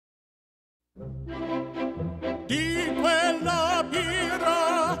Di quella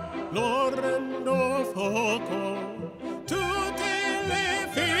pira lo rendo fuoco, tutte le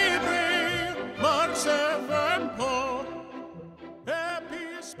fibre marcevano po', e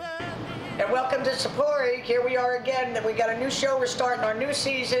più spenti. And welcome to Sapori. Here we are again. We got a new show. We're starting our new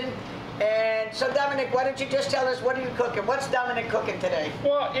season. And so, Dominic, why don't you just tell us what are you cooking? What's Dominic cooking today?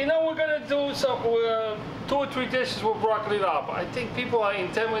 Well, you know, we're going to do some 2 or 3 dishes with broccoli rabe. I think people are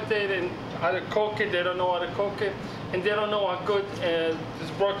intimidated how to cook it. They don't know how to cook it. And they don't know how good this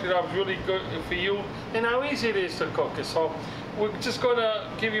broccoli rabe is really good for you and how easy it is to cook it. So we're just going to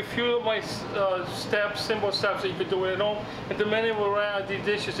give you a few of my steps, simple steps that you can do it at home. And the many variety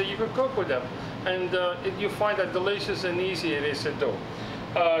dishes that you can cook with them. And you'll find how delicious and easy it is to do.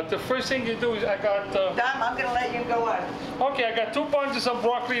 The first thing you do is I got... Dom, I'm going to let you go on. Okay, I got 2 bunches of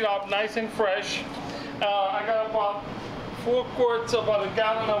broccoli rabe, nice and fresh. I got about 4 quarts, about a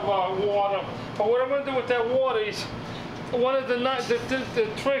gallon of water. But what I'm going to do with that water is, one of the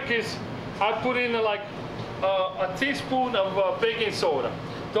trick is I put in like a teaspoon of baking soda.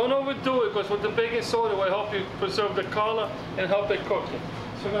 Don't overdo it, because with the baking soda will help you preserve the color and help it cook it.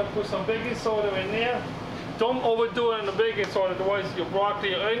 So I'm going to put some baking soda in there. Don't overdo it in the baking soda, otherwise your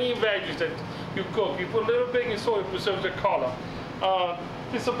broccoli or any veggies that you cook, you put a little baking soda, it preserves the color.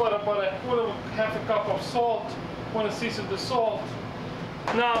 This is about half a cup of salt. Want to season the salt.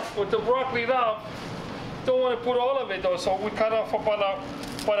 Now with the broccoli rabe, don't want to put all of it though, so we cut off about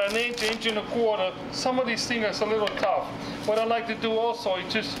an inch and a quarter. Some of these things are a little tough. What I like to do also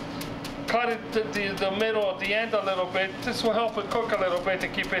is just cut it to the middle or the end a little bit. This will help it cook a little bit to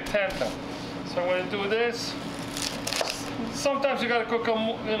keep it tender. So I'm going to do this. Sometimes you got to cook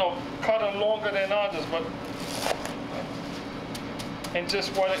them, you know, cut them longer than others, but and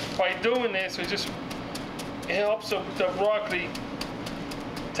just by doing this, it helps the broccoli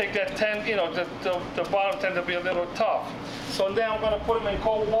take that the bottom tend to be a little tough. So now I'm going to put them in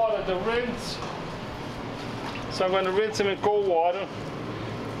cold water to rinse. So I'm going to rinse them in cold water,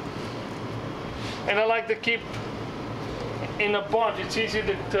 and I like to keep in a bunch. It's easy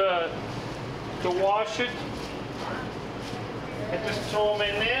to wash it and just throw them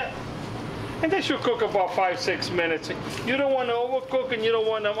in there, and they should cook about 5-6 minutes. You don't want to overcook and you don't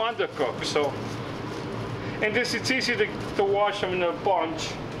want them undercooked. So, and this, it's easy to wash them in a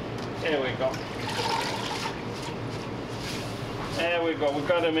bunch. There we go. There we go. We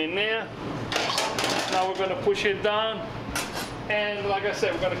got them in there. Now we're going to push it down, and like I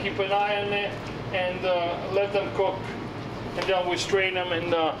said, we're going to keep an eye on there and let them cook. And then we strain them,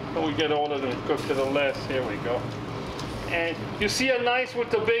 and we get all of them cooked to the last. Here we go. And you see how nice with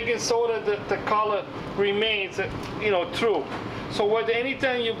the baking soda the color remains, true. So whether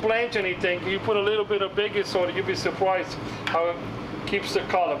anytime you blanch anything, you put a little bit of baking soda, you'll be surprised how it keeps the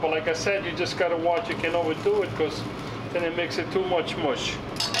color. But like I said, you just gotta watch. You can overdo it, because then it makes it too much mush.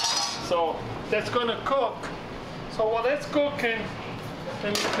 So that's gonna cook. So while that's cooking,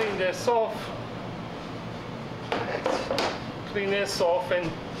 let me clean this off. Clean this off, and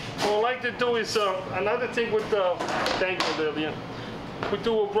what I like to do is another thing with thank you, Lillian. We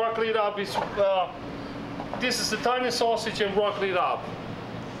do with broccoli rabe is this is the tiny sausage and broccoli rabe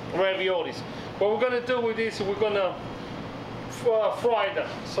raviolis. What we're gonna do with this, we're gonna fry them.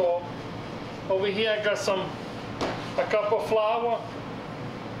 So over here I got a cup of flour.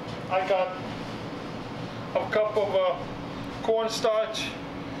 I got a cup of cornstarch.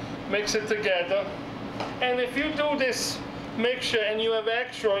 Mix it together, and if you do this mixture and you have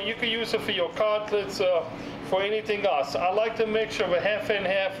extra, you can use it for your cutlets, for anything else. I like to mixture of a half and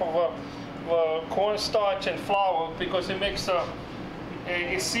half of cornstarch and flour, because it makes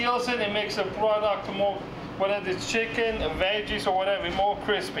it seals it. It makes the product more, whether it's chicken, veggies, or whatever, more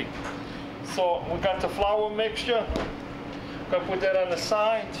crispy. So we got the flour mixture. Gonna put that on the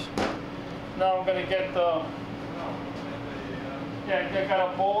side. Now I'm gonna get the I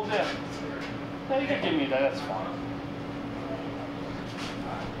got a bowl there. No, you can give me that. That's fine.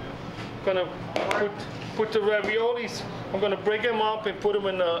 Gonna put the raviolis. I'm gonna break them up and put them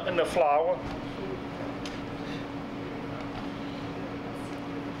in the flour.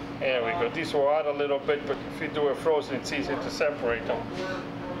 There we go. These will add a little bit, but if you do it frozen, it's easy to separate them.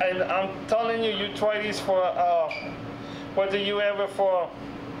 And I'm telling you, you try these for whether you ever for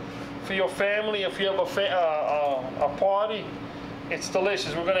your family, if you have a party. It's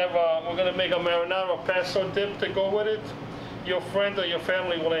delicious. We're gonna make a marinara pesto dip to go with it. Your friend or your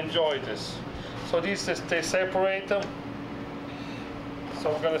family will enjoy this. So these, they separate them. So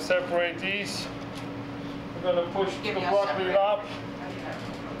we're gonna separate these. We're gonna push the broccoli rabe.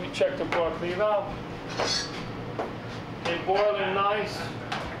 We check the broccoli rabe. They boil in nice.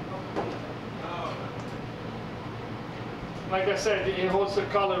 Like I said, it holds the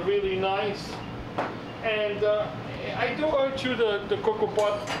color really nice. And I do urge you to cook a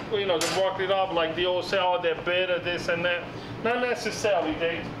pot, you know, to broccoli rabe, like the old say, oh, they're bitter, this and that. Not necessarily.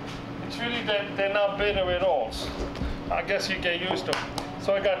 It's really that they're not bitter at all. I guess you get used to them.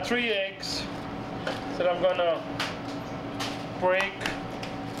 So I got 3 eggs that I'm gonna break.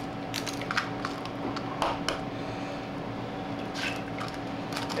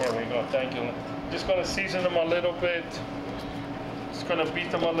 There we go, thank you. Just gonna season them a little bit. Just gonna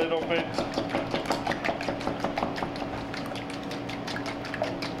beat them a little bit.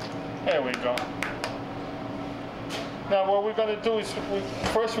 There we go. Now what we're gonna do is,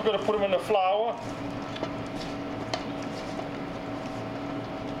 first we're gonna put them in the flour.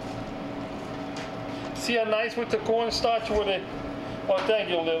 See how nice with the cornstarch with it? Oh, thank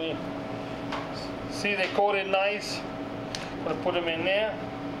you, Lily. See, they coat it nice. I'm gonna put them in there.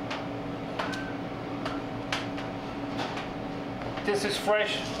 This is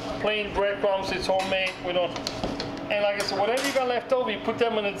fresh, plain breadcrumbs. It's homemade. We don't. And like I said, whatever you got left over, you put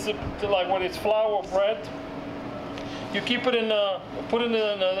them in like when it's flour or bread. You keep it put it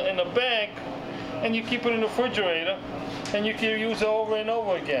in a bag, and you keep it in the refrigerator, and you can use it over and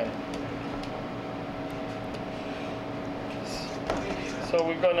over again. So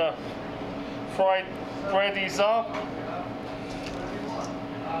we're gonna fry these up,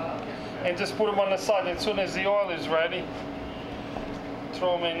 and just put them on the side. As soon as the oil is ready,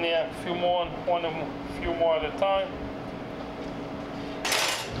 throw them in there. A few more at a time.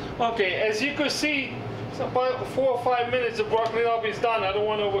 Okay, as you can see, it's about 4 or 5 minutes. The broccoli rabe is done. I don't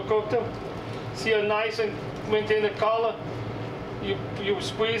want to overcook them. See how nice and maintain the color. You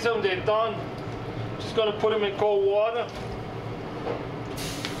squeeze them, they're done. Just gonna put them in cold water.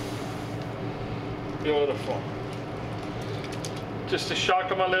 Beautiful. Just to shock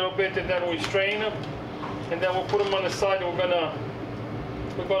them a little bit, and then we strain them, and then we'll put them on the side. We're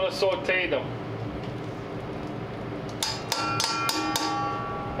gonna saute them.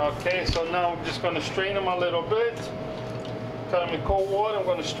 Okay, so now I'm just gonna strain them a little bit. Cut them in cold water. I'm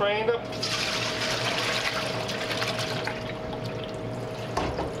gonna strain them.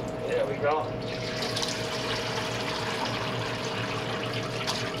 There we go.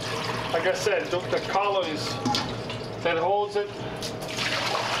 Like I said, the color is that holds it.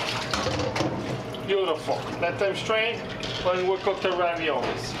 Beautiful. Let them strain when we cook the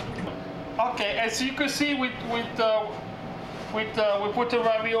raviolis. Okay, as you can see, we put the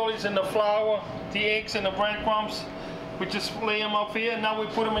raviolis in the flour, the eggs, and the breadcrumbs. We just lay them up here. Now we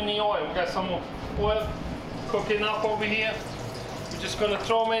put them in the oil. We got some oil cooking up over here. We're just gonna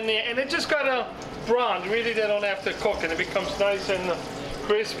throw them in there, and it just gotta brown. Really, they don't have to cook, and it becomes nice and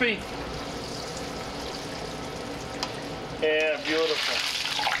crispy. Yeah, beautiful.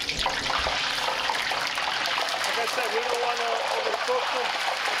 Like I said, we don't want to overcook them.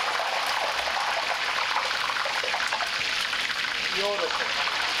 Beautiful.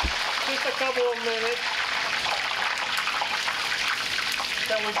 Just a couple of minutes.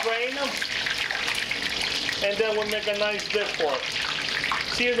 Then we drain them. And then we make a nice dip for it.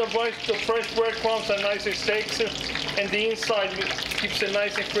 See the fresh breadcrumbs are nice and shakes it. And the inside keeps it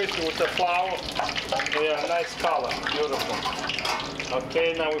nice and crispy with the flour. Yeah, nice color. Beautiful.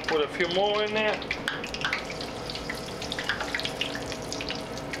 Okay, now we put a few more in there.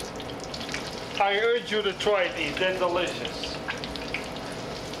 I urge you to try these. They're delicious.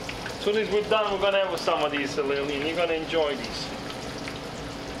 As soon as we're done, we're going to have some of these, Lily, and you're going to enjoy these.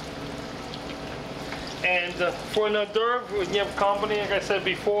 And for an hors d'oeuvre, when you have company, like I said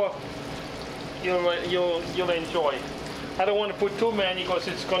before, you'll enjoy. I don't want to put too many because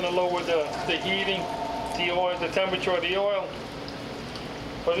it's going to lower the heating, the oil, the temperature of the oil.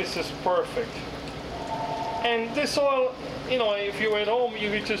 But this is perfect. And this oil, you know, if you're at home, you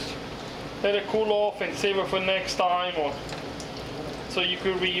could just let it cool off and save it for next time, or so you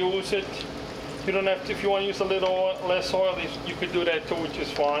could reuse it. You don't have to. If you want to use a little oil, less oil, you could do that too, which is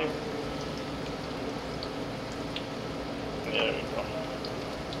fine. There we go.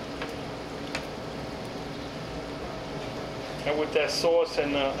 And with that sauce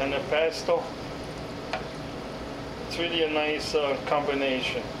and the pesto, it's really a nice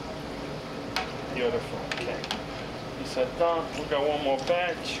combination. Beautiful. Okay. These are done. We got one more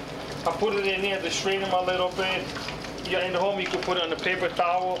batch. I put it in here to strain them a little bit. You're in the home, you can put it on a paper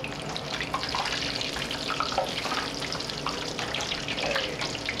towel. I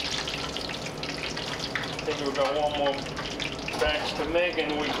think we've got one more batch to make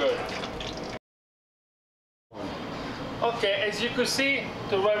and we're good. Okay, as you can see,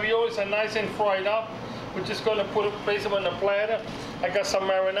 the raviolis are nice and fried up. We're just going to place them on the platter. I got some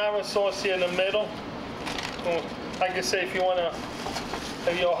marinara sauce here in the middle. like I say, if you want to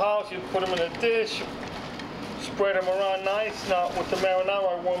have your house, you put them in a dish, spread them around nice. Now with the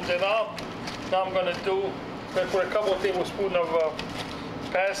marinara, I warmed it up. Now I'm gonna put a couple of tablespoons of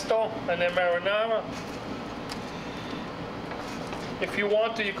pesto and then marinara. If you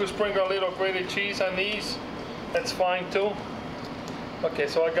want to, you could sprinkle a little grated cheese on these. That's fine too. Okay,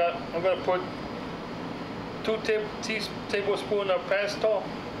 so I'm gonna put 2 tablespoons of pesto.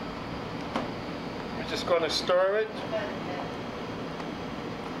 We're just gonna stir it.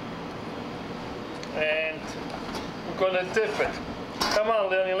 And we're gonna dip it. Come on,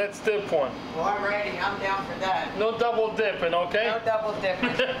 Leonie, let's dip one. Well, I'm ready. I'm down for that. No double dipping, okay? No double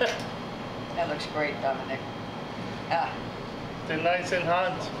dipping. That looks great, Dominic. Ah, They're nice and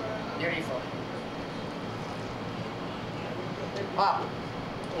hot. beautiful. Wow.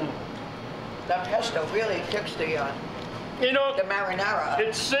 That pesto really kicks the You know, marinara up.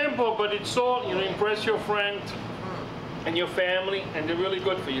 it's simple, but it's all, you know, impress your friend and your family, and they're really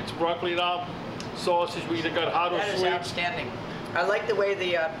good for you. It's broccoli up, sausage, we either got hot or That is sweet. outstanding. I like the way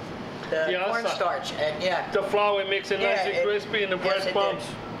the cornstarch, and yeah. The flour makes it nice Yeah, and crispy, and the yes, it breadcrumbs.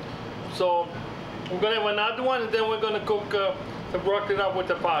 So we're gonna have another one, and then we're gonna cook the broccoli up with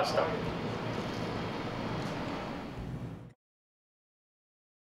the pasta.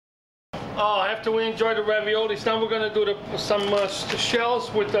 Oh, after we enjoy the raviolis, now we're gonna do some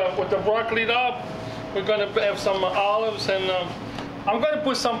shells with the broccoli up. We're gonna have some olives, and I'm gonna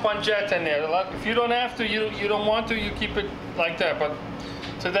put some pancetta in there. If you don't have to, you don't want to, you keep it like that. But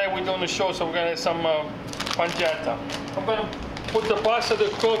today we're doing the show, so we're gonna have some pancetta. I'm gonna put the pasta to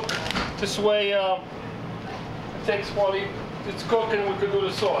cook. This way, it takes while it's cooking, we can do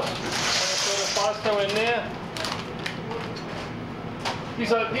the sauce. I'm gonna throw the pasta in there.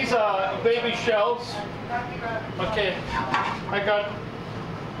 These are baby shells. Okay, I got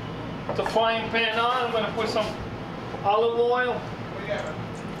the frying pan on. I'm gonna put some olive oil.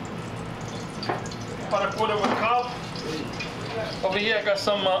 About a quarter of a cup. Over here I got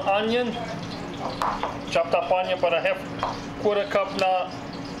some onion, chopped up onion, but I have quarter cup now.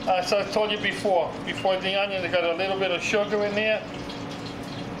 As I told you before the onion, I got a little bit of sugar in there,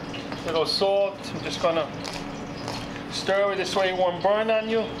 little salt. I'm just gonna stir it this way it won't burn on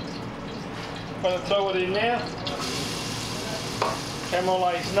you. I'm gonna throw it in there.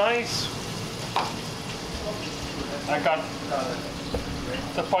 Caramelize nice. I got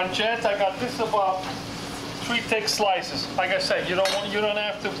the pancetta. I got this about 3 thick slices. Like I said, you don't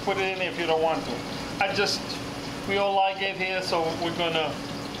have to put it in if you don't want to. We all like it here, so we're gonna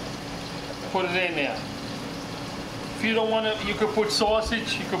put it in there. If you don't want to, you could put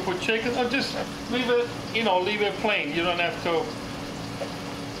sausage, you could put chicken, or just leave it, leave it plain. You don't have to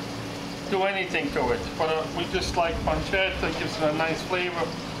do anything to it. But we just like pancetta, it gives it a nice flavor.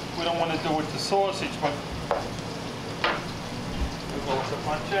 We don't want to do it with the sausage, but we'll go with the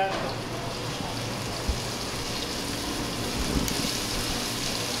pancetta.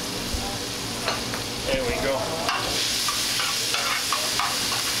 There we go.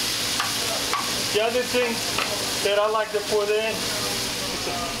 The other thing that I like to put in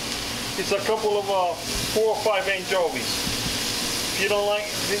is a couple of 4 or 5 anchovies. If you don't like,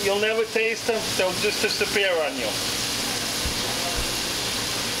 you'll never taste them. They'll just disappear on you.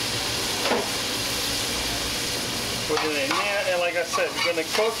 Put it in there, and like I said, we're gonna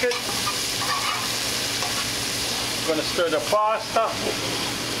cook it. We're gonna stir the pasta.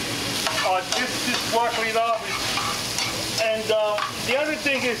 This broccoli up. And the other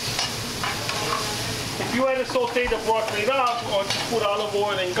thing is, if you had to saute the broccoli up, or just put olive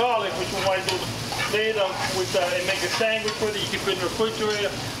oil and garlic, which we might do later, and make a sandwich with it, you keep it in the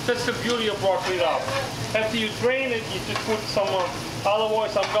refrigerator. That's the beauty of broccoli up. After you drain it, you just put some olive oil,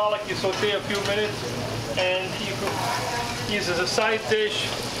 some garlic, you saute a few minutes, and you can use it as a side dish.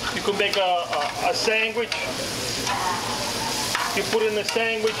 You can make a sandwich. You put in the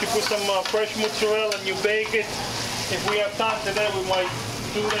sandwich, you put some fresh mozzarella, and you bake it. If we have time today, we might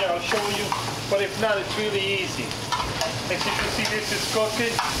do that. I'll show you. But if not, it's really easy. As you can see, this is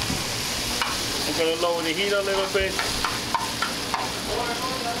cooking. I'm going to lower the heat a little bit.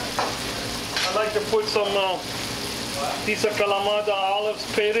 I like to put some these are Kalamata olives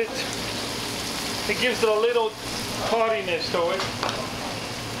pitted. It gives it a little tardiness to it.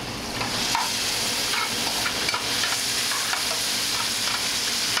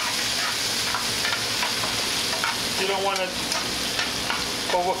 You don't want to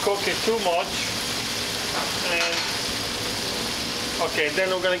overcook it too much. And okay, then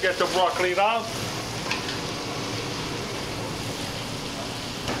we're going to get the broccoli out.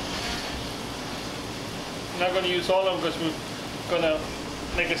 I'm not going to use all of them because we're going to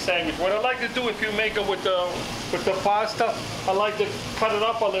make a sandwich. What I like to do if you make it with the pasta, I like to cut it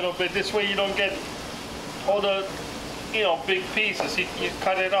up a little bit. This way you don't get all the, you know, big pieces. You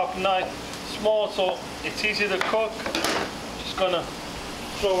cut it up nice, small, so it's easy to cook. Just gonna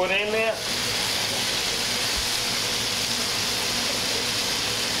throw it in there.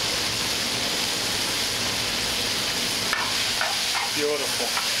 Beautiful.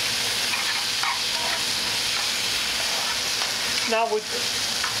 Now we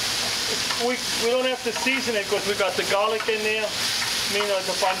don't have to season it because we got the garlic in there,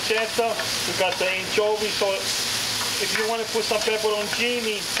 the pancetta, we got the anchovy. So if you want to put some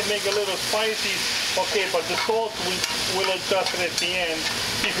pepperoncini to make it a little spicy, okay, but the salt we'll adjust it at the end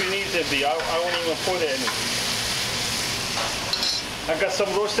if it needs to be. I won't even put any. I got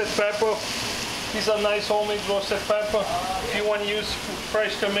some roasted pepper. These are nice homemade roasted pepper. If you want to use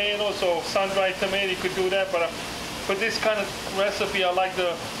fresh tomatoes or sun-dried tomato, you could do that. But for this kind of recipe, I like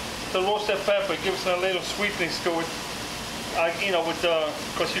the roasted pepper. It gives it a little sweetness to it. You know,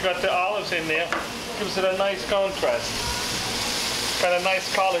 because you got the olives in there, gives it a nice contrast. Got a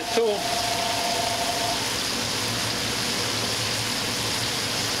nice color too.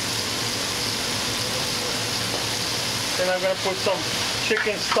 Then I'm gonna put some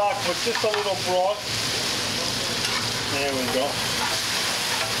chicken stock with just a little broth. There we go.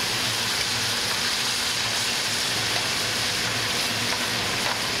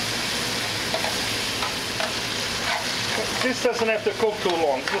 This doesn't have to cook too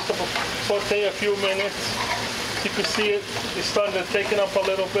long. Just saute a few minutes. You can see it's starting to thicken up a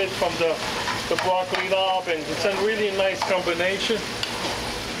little bit from the broccoli rabe, and it's a really nice combination.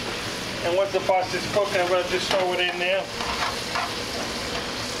 And once the pasta is cooked, I'm going to just throw it in there.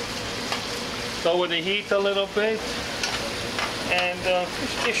 Lower the heat a little bit, and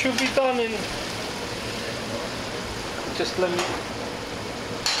it should be done in. Just let me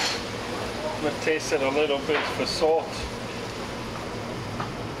taste it a little bit for salt.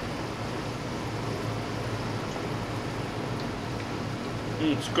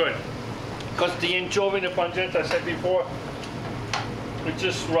 It's good because the anchovy and the pancetta, I said before, it's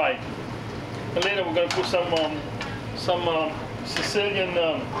just right. And later we're going to put some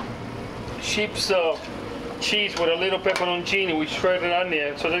Sicilian sheep's cheese with a little pepperoncini. We shred it on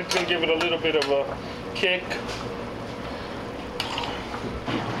there, so that's going to give it a little bit of a kick.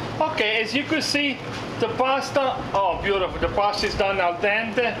 Okay, as you can see, the pasta, oh beautiful, the pasta is done al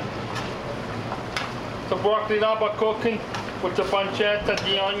dente. The broccoli rabe cooking with the pancetta,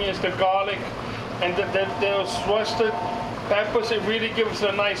 the onions, the garlic, and those roasted peppers. It really gives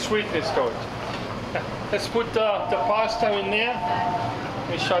a nice sweetness to it. Let's put the pasta in there. Let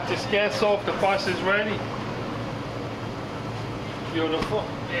me shut this gas off. The pasta is ready. Beautiful.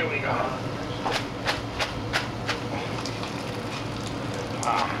 There we go.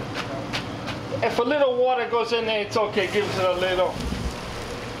 If a little water goes in there, it's okay. It gives it a little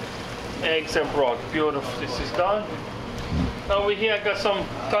eggs and broth. Beautiful. This is done. Now over here I got some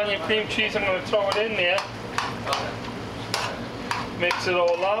Italian cream cheese. I'm going to throw it in there. Mix it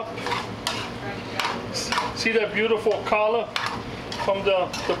all up. See that beautiful color from the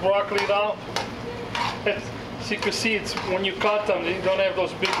broccoli rabe? So you can see it's when you cut them, you don't have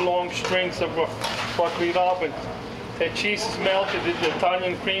those big long strings of broccoli rabe. And that cheese is melted, the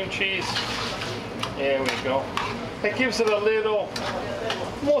Italian cream cheese. There we go. It gives it a little,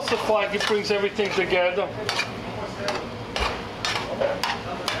 emulsified, it brings everything together.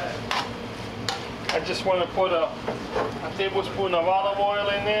 I just want to put a tablespoon of olive oil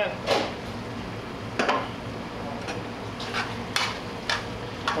in there.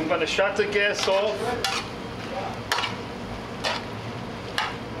 I'm going to shut the gas off.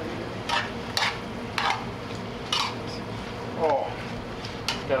 Oh,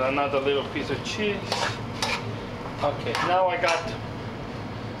 got another little piece of cheese. Okay, now I got,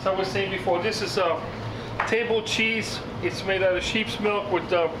 as I was saying before, this is a table cheese. It's made out of sheep's milk with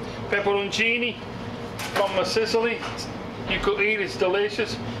pepperoncini from Sicily. You could eat, it's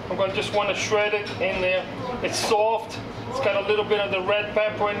delicious. I'm going to just want to shred it in there. It's soft. It's got a little bit of the red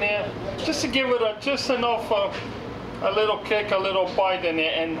pepper in there, just to give it just enough, a little kick, a little bite in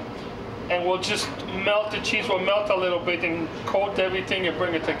there, and we'll just melt the cheese. Will melt a little bit and coat everything and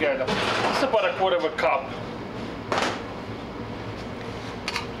bring it together. It's about a quarter of a cup.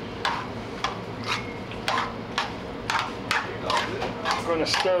 I'm going to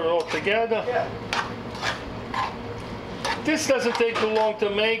stir it all together. This doesn't take too long to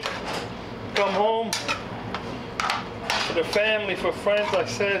make. Come home. For the family, for friends, I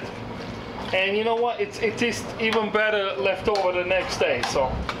said. And you know what? It is even better left over the next day.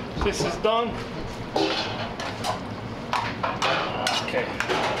 So this is done. Okay,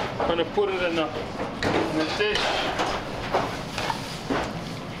 I'm gonna put it in the dish.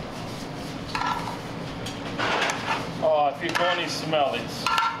 Oh, if you can only smell it.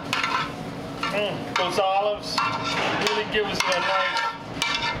 Those olives really give us a nice.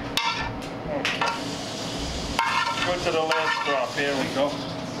 Okay. Go to the last drop. Here we go.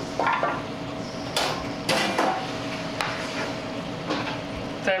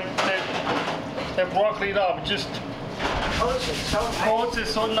 That broccoli up just Coats it so nice. coats it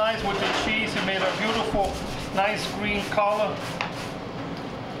so nice with the cheese. It made a beautiful, nice green color.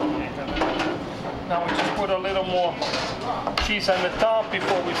 Now we just put a little more cheese on the top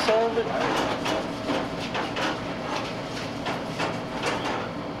before we serve it.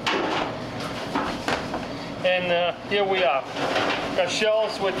 And here we are. Got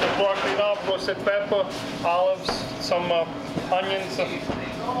shells with the broccoli up, roasted pepper, olives, some onions,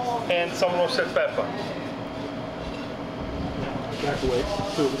 and some roasted pepper. Back away.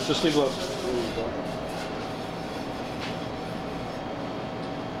 Just leave those.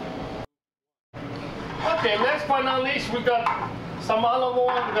 Okay, last but not least, we got some olive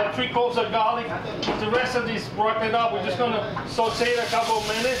oil, we got 3 cloves of garlic. The rest of these broccoli up, we're just gonna saute it a couple of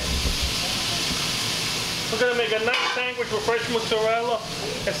minutes. We're gonna make a nice sandwich with fresh mozzarella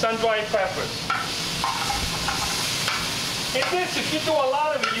and sun-dried peppers. And this, if you do a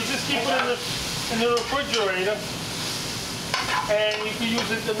lot of it, you just keep it in the refrigerator. And you can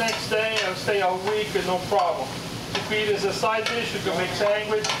use it the next day and stay a week with no problem. You can eat it as a side dish, you can make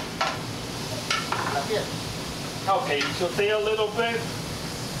sandwich. Okay, saute a little bit,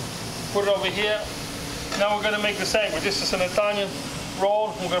 put it over here. Now we're gonna make the sandwich. This is an Italian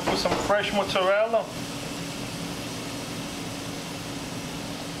roll. We're gonna put some fresh mozzarella.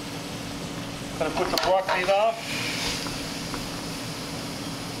 Gonna put the broccoli up.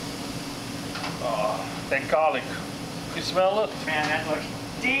 Oh, that garlic. You smell it? Man, that looks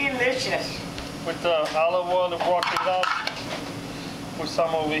delicious. With the olive oil, the broccoli up. Put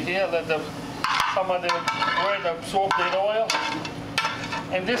some over here. Let some of the bread absorb the oil.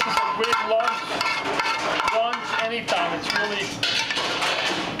 And this is a great lunch anytime. It's really.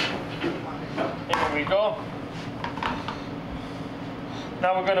 Here we go.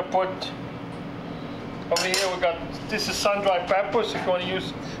 Now we're gonna put. Over here we got, this is sun-dried peppers. If you want to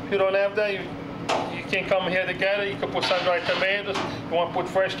use, if you don't have that, you can come here together. You can put sun-dried tomatoes. You want to put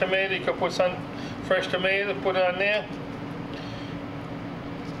fresh tomato, you can put fresh tomato, put it on there.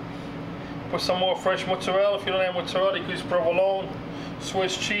 Put some more fresh mozzarella. If you don't have mozzarella, you can use provolone,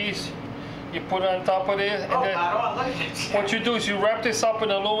 Swiss cheese. You put it on top of it. And then what you do is you wrap this up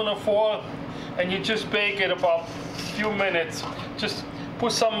in aluminum foil and you just bake it about a few minutes. Just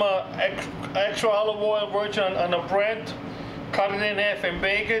put some extra olive oil virgin on the bread, cut it in half and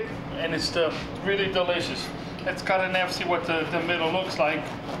bake it, and it's really delicious. Let's cut it in half, see what the middle looks like.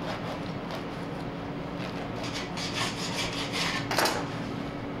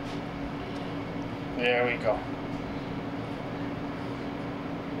 There we go.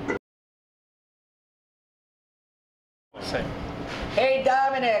 Hey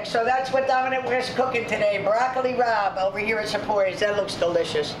Dominic, so that's what Dominic was cooking today. Broccoli rabe over here at Sepori's. That looks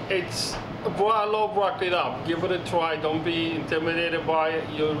delicious. It's I love broccoli up. Give it a try. Don't be intimidated by it.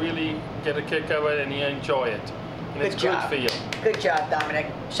 You'll really get a kick out of it and you enjoy it. And it's good for you. Good job,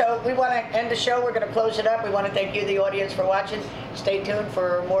 Dominic. So we want to end the show. We're going to close it up. We want to thank you, the audience, for watching. Stay tuned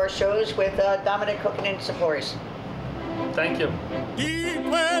for more shows with Dominic cooking in Sepori's. Thank you. Di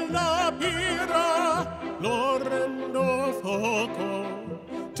quella pira lo rendo fuoco,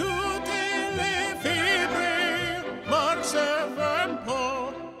 tutte le fibre marceva un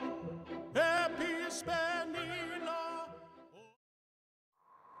po', e pispenila.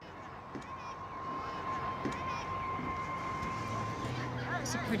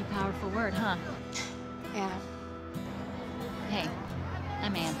 It's a pretty powerful word, huh? Yeah. Hey,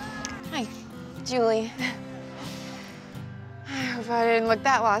 I'm Ann. Hi, Julie. I hope I didn't look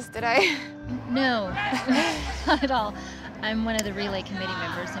that lost, did I? No, not at all. I'm one of the Relay committee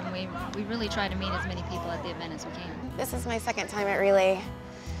members, and we really try to meet as many people at the event as we can. This is my second time at Relay.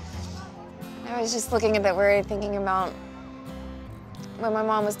 I was just looking a bit worried, thinking about when my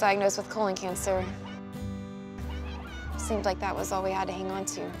mom was diagnosed with colon cancer. Seemed like that was all we had to hang on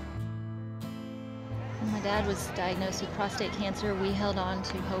to. When my dad was diagnosed with prostate cancer, we held on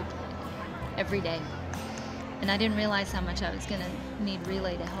to hope every day. And I didn't realize how much I was going to need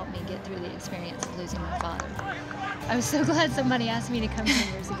Relay to help me get through the experience of losing my father. I was so glad somebody asked me to come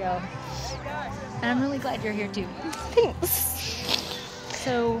 10 years ago. And I'm really glad you're here too. Thanks.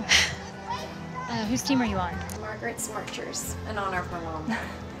 So, whose team are you on? Margaret's Marchers, in honor of my mom.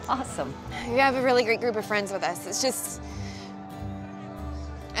 Awesome. We have a really great group of friends with us. It's just,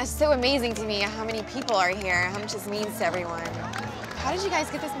 It's so amazing to me how many people are here, how much this means to everyone. How did you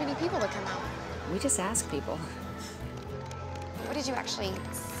guys get this many people to come out? We just ask people. What did you actually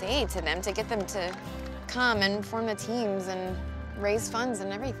say to them to get them to come and form the teams and raise funds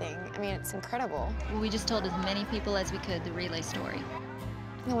and everything? I mean, it's incredible. We just told as many people as we could the relay story.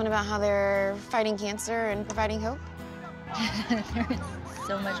 The one about how they're fighting cancer and providing hope? There is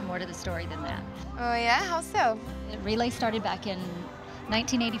so much more to the story than that. Oh yeah, how so? The relay started back in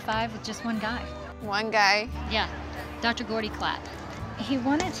 1985 with just one guy. One guy. Yeah, Dr. Gordy Klatt. He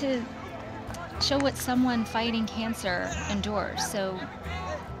wanted to show what someone fighting cancer endures, so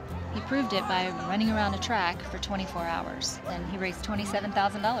he proved it by running around a track for 24 hours. And he raised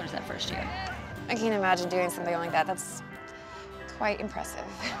 $27,000 that first year. I can't imagine doing something like that. That's quite impressive.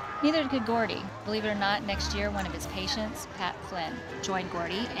 Neither could Gordy. Believe it or not, next year one of his patients, Pat Flynn, joined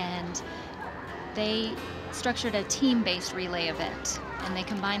Gordy, and they structured a team-based relay event. And they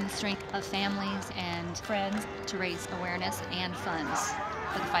combined the strength of families and friends to raise awareness and funds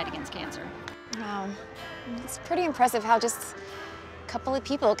for the fight against cancer. Wow, it's pretty impressive how just a couple of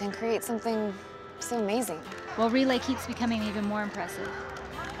people can create something so amazing. Well, relay keeps becoming even more impressive.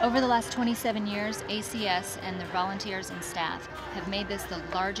 Over the last 27 years, ACS and their volunteers and staff have made this the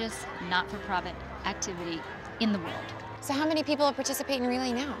largest not-for-profit activity in the world. So how many people participate in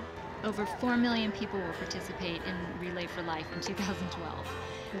Relay now? Over 4 million people will participate in Relay for Life in 2012.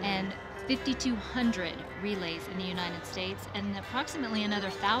 And 5,200 relays in the United States and approximately another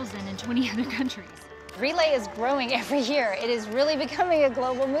 1,000 in 20 other countries. Relay is growing every year. It is really becoming a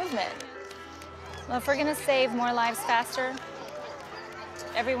global movement. Well, if we're going to save more lives faster,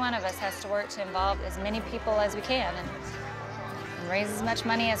 every one of us has to work to involve as many people as we can and raise as much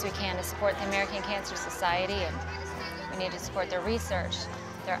money as we can to support the American Cancer Society. And we need to support their research,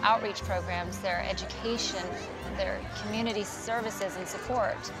 their outreach programs, their education, their community services and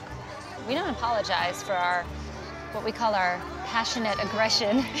support. We don't apologize for what we call our passionate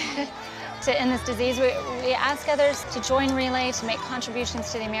aggression to end this disease. We ask others to join Relay, to make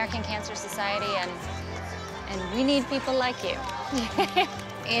contributions to the American Cancer Society, and we need people like you.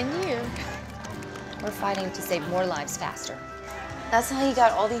 And you. We're fighting to save more lives faster. That's how you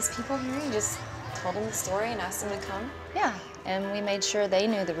got all these people here? You just told them the story and asked them to come? Yeah, and we made sure they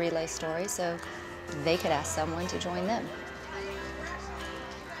knew the relay story so they could ask someone to join them.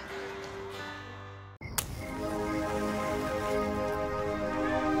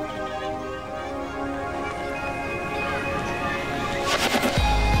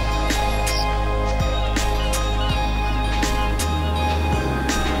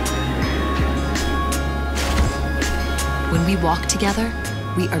 When we walk together,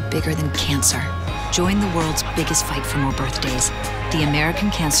 we are bigger than cancer. Join the world's biggest fight for more birthdays, the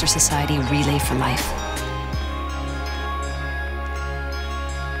American Cancer Society Relay for Life.